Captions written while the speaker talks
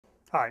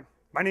Hi,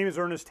 my name is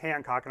Ernest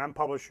Hancock and I'm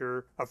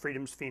publisher of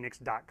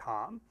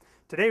freedomsphoenix.com.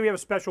 Today we have a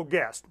special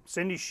guest,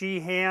 Cindy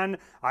Sheehan.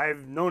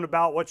 I've known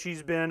about what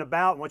she's been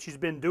about and what she's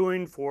been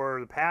doing for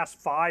the past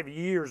 5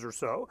 years or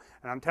so.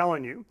 And I'm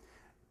telling you,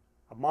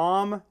 a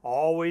mom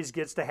always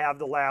gets to have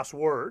the last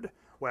word.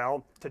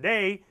 Well,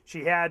 today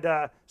she had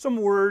some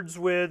words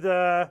with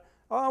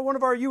one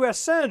of our U.S.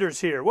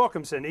 senators here.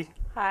 Welcome, Cindy.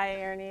 Hi,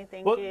 Ernie.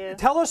 Thank you.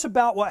 Tell us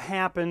about what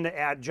happened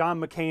at John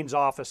McCain's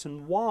office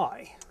and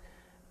why.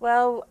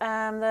 Well,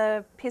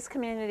 the peace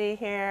community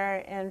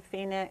here in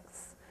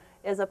Phoenix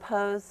is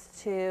opposed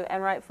to,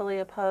 and rightfully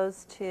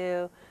opposed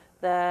to,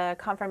 the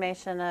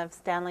confirmation of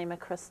Stanley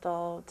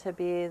McChrystal to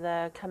be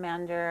the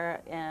commander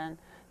in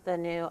the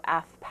new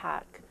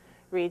AFPAC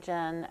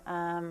region.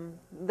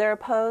 They're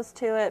opposed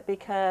to it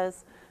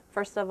because,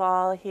 first of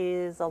all,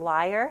 he's a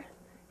liar.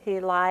 He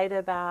lied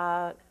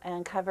about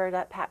and covered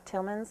up Pat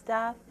Tillman's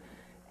death.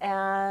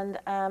 And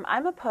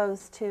I'm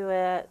opposed to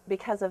it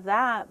because of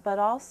that, but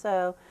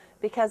also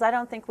because I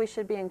don't think we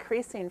should be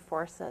increasing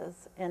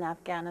forces in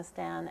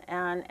Afghanistan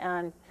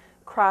and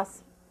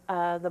cross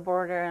the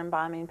border and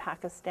bombing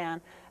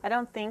Pakistan. I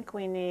don't think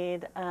we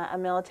need a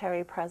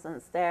military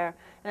presence there,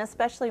 and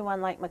especially one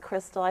like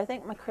McChrystal. I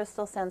think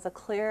McChrystal sends a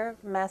clear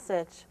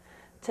message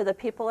to the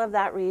people of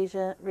that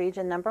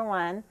region, number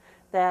one,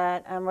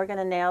 that we're going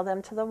to nail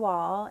them to the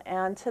wall,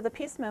 and to the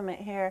peace movement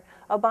here.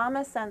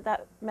 Obama sent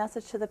that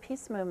message to the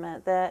peace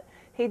movement that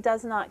he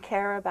does not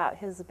care about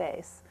his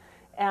base.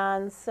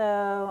 And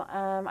so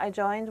I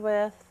joined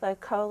with a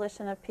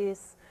coalition of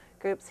peace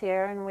groups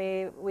here, and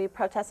we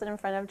protested in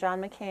front of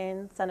John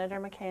McCain, Senator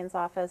McCain's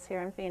office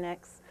here in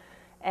Phoenix,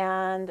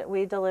 and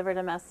we delivered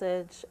a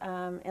message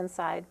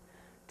inside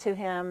to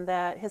him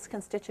that his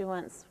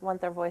constituents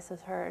want their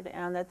voices heard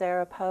and that they're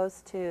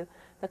opposed to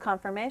the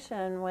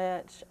confirmation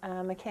which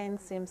McCain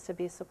seems to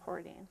be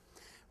supporting.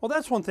 Well,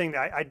 that's one thing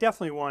that I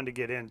definitely wanted to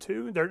get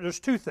into.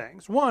 There's two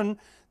things. One,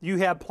 you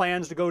have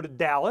plans to go to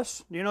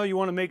Dallas. You know, you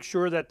want to make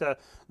sure that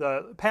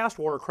the past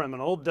war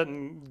criminal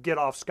doesn't get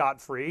off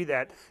scot-free,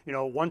 that, you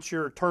know, once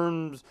your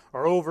terms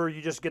are over,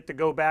 you just get to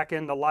go back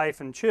into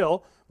life and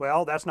chill.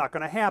 Well, that's not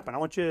going to happen. I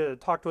want you to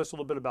talk to us a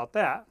little bit about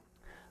that.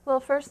 Well,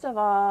 first of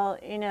all,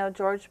 you know,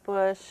 George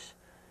Bush,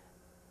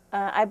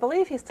 I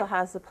believe he still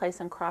has the place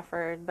in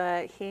Crawford,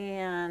 but he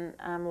and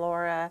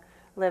Laura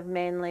live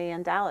mainly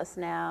in Dallas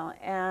now.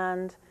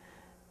 And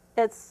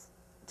it's,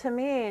 to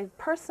me,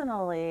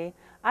 personally,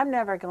 I'm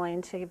never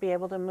going to be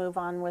able to move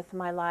on with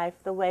my life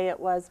the way it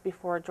was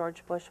before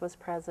George Bush was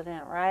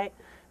president, right?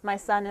 My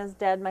son is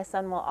dead. My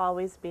son will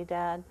always be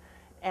dead.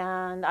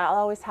 And I'll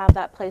always have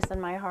that place in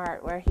my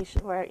heart where he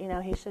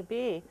should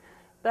be.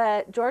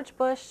 But George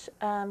Bush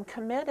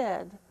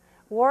committed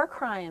war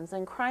crimes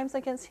and crimes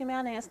against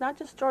humanity. It's not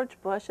just George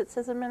Bush, it's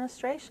his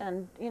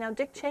administration. You know,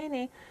 Dick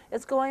Cheney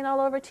is going all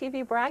over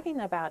TV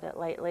bragging about it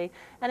lately.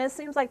 And it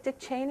seems like Dick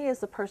Cheney is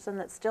the person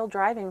that's still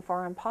driving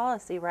foreign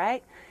policy,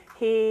 right?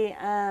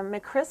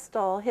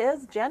 McChrystal,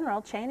 his general,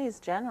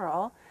 Cheney's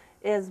general,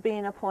 is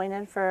being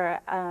appointed for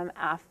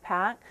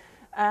AFPAC.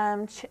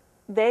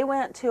 They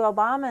went to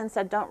Obama and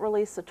said, don't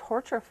release the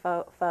torture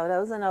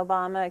photos, and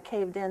Obama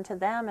caved in to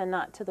them and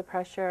not to the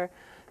pressure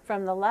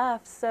from the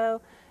left.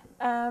 So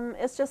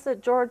it's just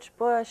that George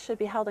Bush should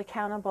be held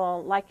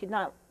accountable,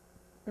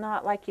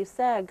 not like you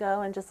said,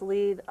 go and just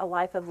lead a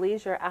life of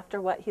leisure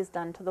after what he's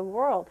done to the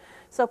world.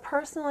 So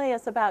personally,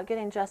 it's about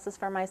getting justice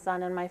for my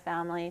son and my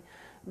family,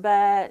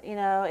 but you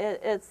know,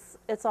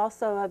 it's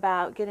also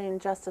about getting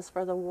justice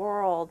for the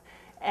world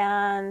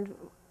and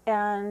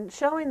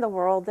showing the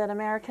world that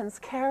Americans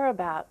care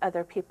about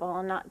other people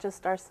and not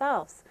just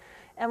ourselves.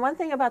 And one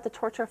thing about the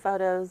torture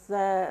photos,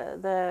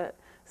 the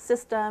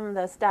system,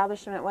 the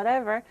establishment,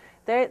 whatever,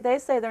 they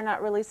say they're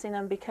not releasing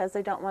them because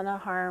they don't want to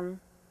harm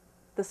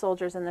the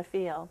soldiers in the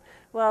field.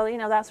 Well, you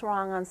know, that's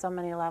wrong on so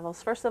many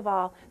levels. First of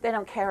all, they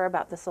don't care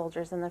about the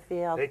soldiers in the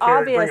field. They care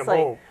to bring them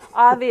home.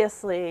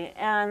 Obviously.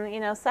 And, you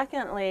know,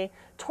 secondly,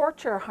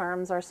 torture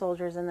harms our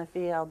soldiers in the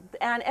field.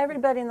 And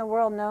everybody in the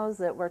world knows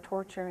that we're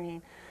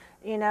torturing.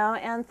 You know,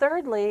 and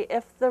thirdly,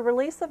 if the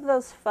release of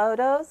those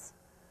photos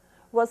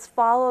was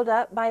followed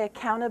up by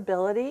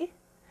accountability,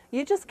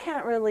 you just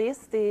can't release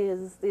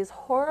these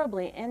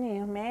horribly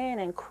inhumane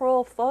and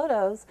cruel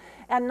photos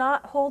and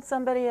not hold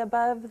somebody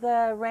above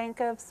the rank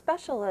of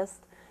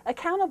specialist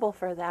accountable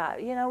for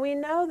that. You know, we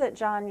know that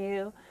John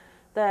Yoo,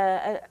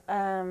 the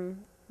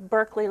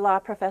Berkeley law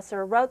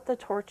professor, wrote the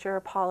torture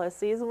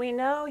policies. We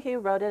know he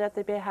wrote it at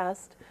the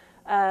behest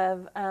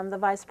of the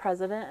vice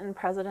president and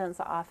president's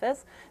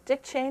office.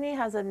 Dick Cheney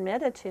has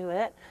admitted to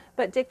it,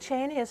 but Dick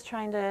Cheney is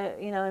trying to,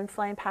 you know,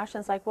 inflame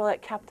passions like, well,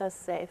 it kept us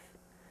safe.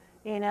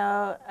 You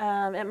know,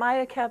 it might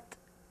have kept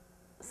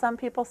some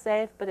people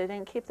safe, but it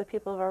didn't keep the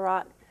people of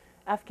Iraq,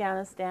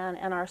 Afghanistan,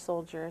 and our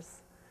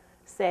soldiers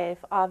safe,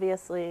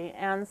 obviously.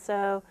 And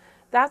so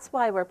that's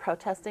why we're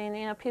protesting.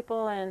 You know, people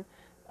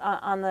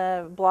on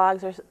the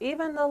blogs, or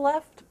even the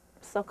left,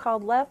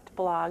 so-called left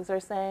blogs,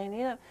 are saying,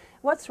 you know,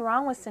 what's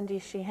wrong with Cindy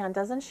Sheehan?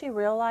 Doesn't she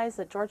realize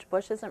that George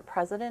Bush isn't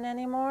president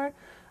anymore?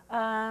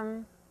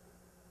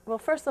 Well,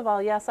 first of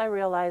all, yes, I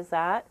realize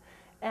that.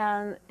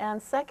 And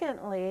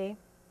secondly,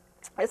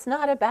 it's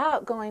not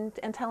about going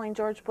and telling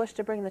George Bush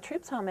to bring the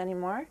troops home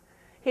anymore.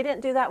 He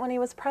didn't do that when he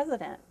was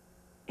president.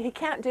 He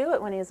can't do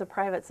it when he's a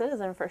private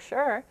citizen, for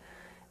sure.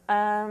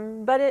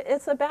 But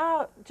it's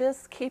about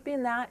just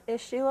keeping that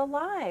issue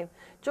alive.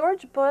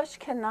 George Bush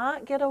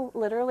cannot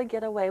literally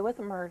get away with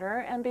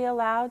murder and be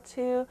allowed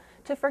to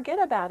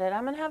forget about it.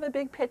 I'm going to have a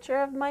big picture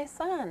of my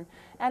son,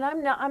 and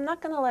I'm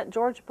not going to let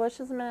George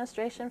Bush's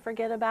administration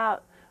forget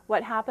about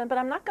what happened, but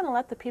I'm not going to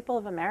let the people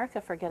of America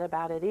forget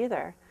about it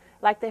either.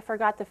 Like they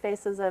forgot the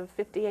faces of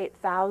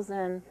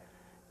 58,000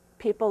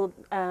 people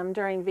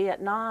during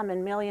Vietnam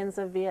and millions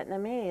of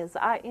Vietnamese.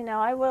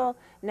 I will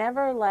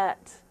never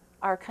let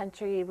our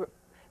country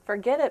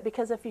forget it,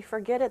 because if you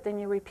forget it, then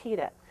you repeat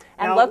it.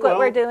 And now, look what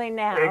we're doing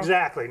now.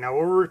 Exactly. Now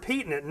we're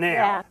repeating it now.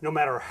 Yeah. No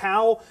matter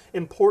how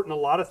important a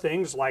lot of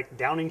things like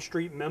Downing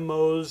Street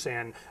memos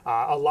and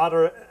a lot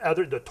of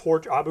the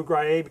torch Abu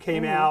Ghraib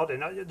came out,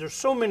 and there's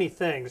so many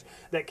things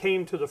that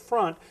came to the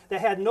front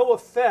that had no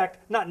effect,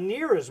 not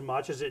near as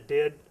much as it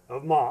did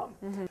of Mom.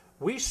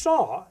 We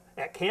saw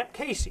at Camp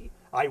Casey,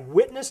 I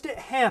witnessed it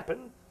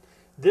happen,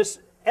 this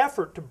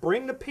effort to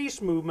bring the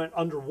peace movement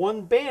under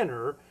one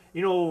banner,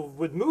 you know,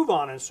 with Move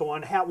On and so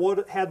on, had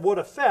what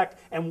effect,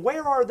 and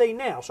where are they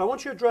now? So I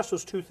want you to address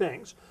those two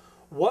things.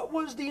 What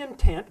was the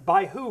intent,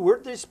 by who, where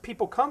did these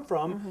people come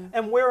from,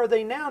 and where are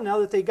they now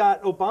that they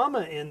got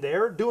Obama in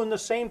there doing the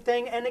same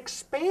thing and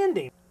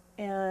expanding?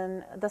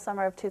 In the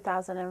summer of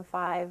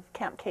 2005,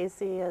 Camp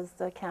Casey is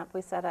the camp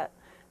we set up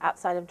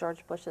outside of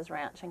George Bush's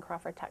ranch in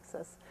Crawford,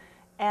 Texas.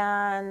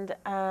 And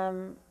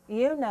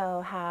you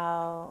know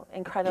how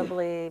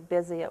incredibly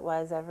busy it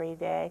was every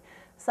day.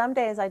 Some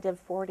days I did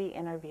 40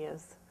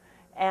 interviews.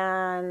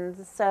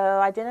 And so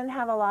I didn't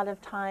have a lot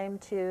of time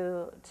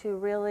to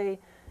really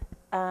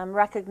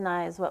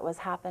recognize what was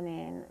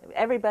happening.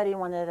 Everybody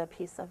wanted a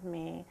piece of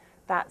me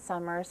that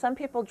summer. Some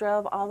people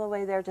drove all the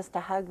way there just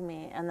to hug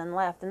me and then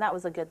left, and that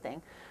was a good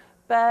thing.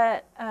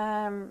 But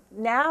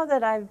now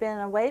that I've been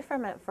away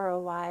from it for a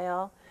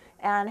while,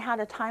 and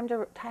had time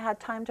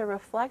to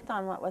reflect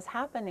on what was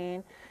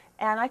happening,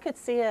 and I could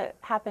see it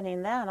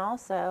happening then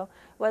also,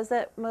 was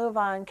that Move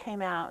On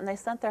came out and they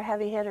sent their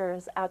heavy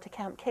hitters out to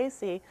Camp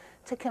Casey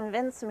to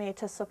convince me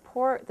to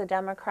support the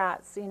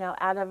Democrats, you know,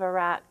 out of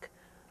Iraq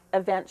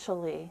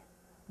eventually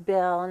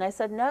bill. And I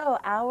said, no,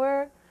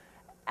 our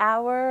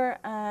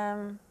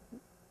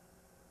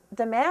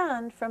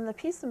demand from the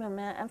peace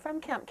movement and from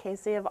Camp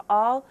Casey, of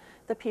all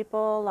the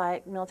people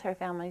like Military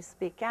Families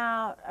Speak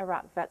Out,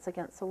 Iraq Vets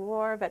Against the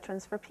War,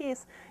 Veterans for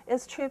Peace,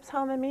 is troops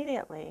home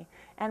immediately,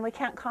 and we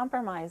can't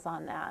compromise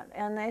on that.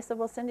 And they said,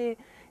 well, Cindy,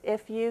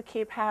 if you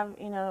keep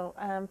presenting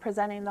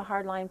the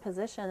hardline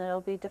position,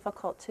 it'll be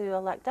difficult to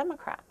elect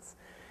Democrats.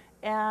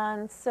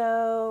 And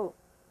so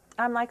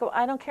I'm like, well,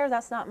 I don't care,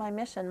 that's not my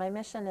mission. My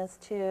mission is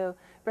to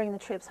bring the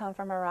troops home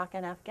from Iraq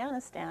and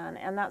Afghanistan,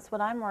 and that's what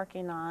I'm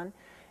working on.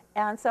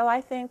 And so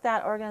I think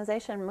that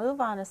organization, Move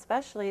On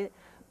especially,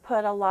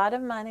 put a lot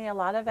of money, a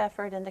lot of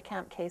effort into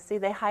Camp Casey.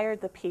 They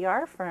hired the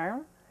PR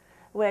firm,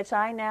 which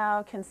I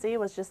now can see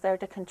was just there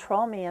to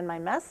control me and my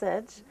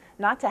message,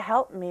 not to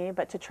help me,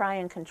 but to try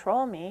and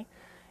control me.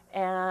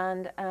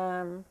 And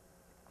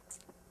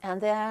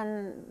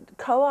then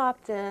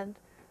co-opted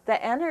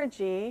the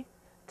energy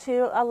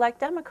to elect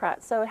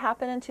Democrats. So it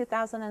happened in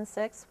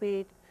 2006.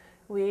 We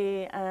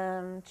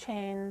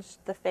changed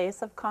the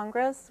face of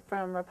Congress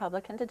from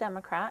Republican to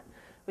Democrat.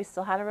 We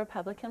still had a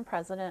Republican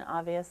president,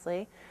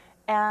 obviously.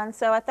 And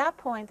so at that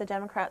point, the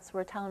Democrats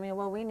were telling me,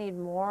 well, we need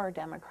more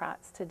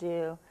Democrats to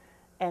do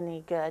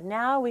any good.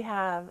 Now we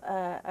have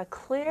a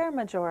clear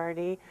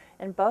majority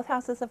in both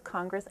houses of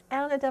Congress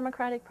and a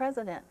Democratic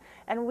president.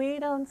 And we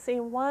don't see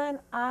one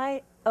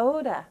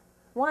iota,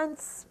 one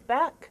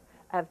speck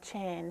of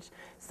change.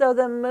 So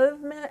the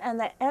movement and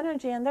the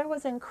energy, and there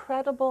was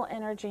incredible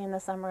energy in the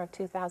summer of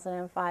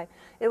 2005.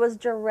 It was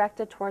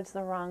directed towards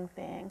the wrong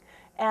thing.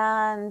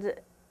 And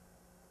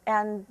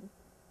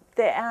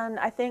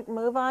I think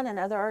Move On and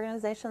other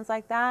organizations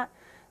like that,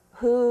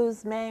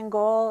 whose main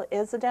goal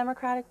is the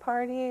Democratic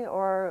Party,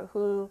 or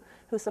who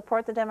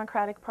support the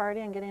Democratic Party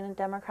and getting the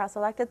Democrats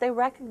elected, they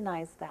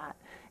recognized that.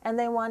 And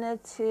they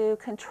wanted to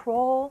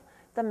control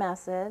the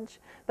message,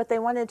 but they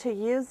wanted to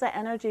use the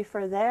energy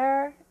for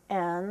their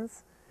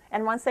ends.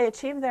 And once they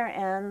achieved their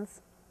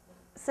ends,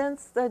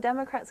 since the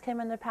Democrats came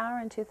into power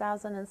in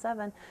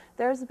 2007,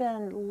 there's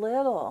been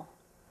little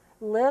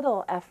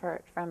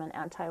effort from an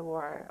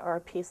anti-war or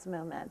a peace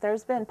movement.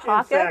 There's been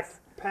pockets. In fact,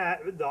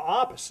 Pat, the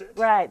opposite.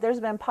 Right.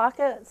 There's been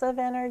pockets of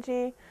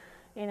energy.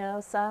 You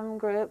know, some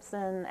groups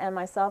and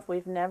myself,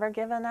 we've never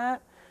given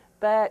up.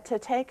 But to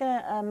take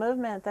a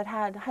movement that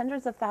had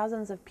hundreds of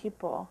thousands of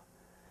people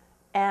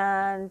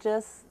and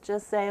just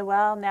say,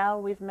 well, now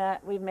we've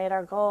made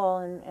our goal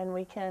and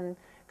we can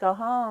go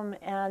home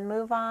and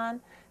move on,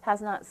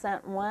 has not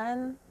sent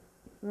one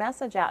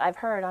message out. I've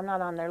heard, I'm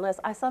not on their list.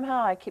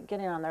 Somehow I keep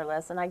getting on their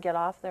list and I get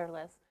off their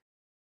list.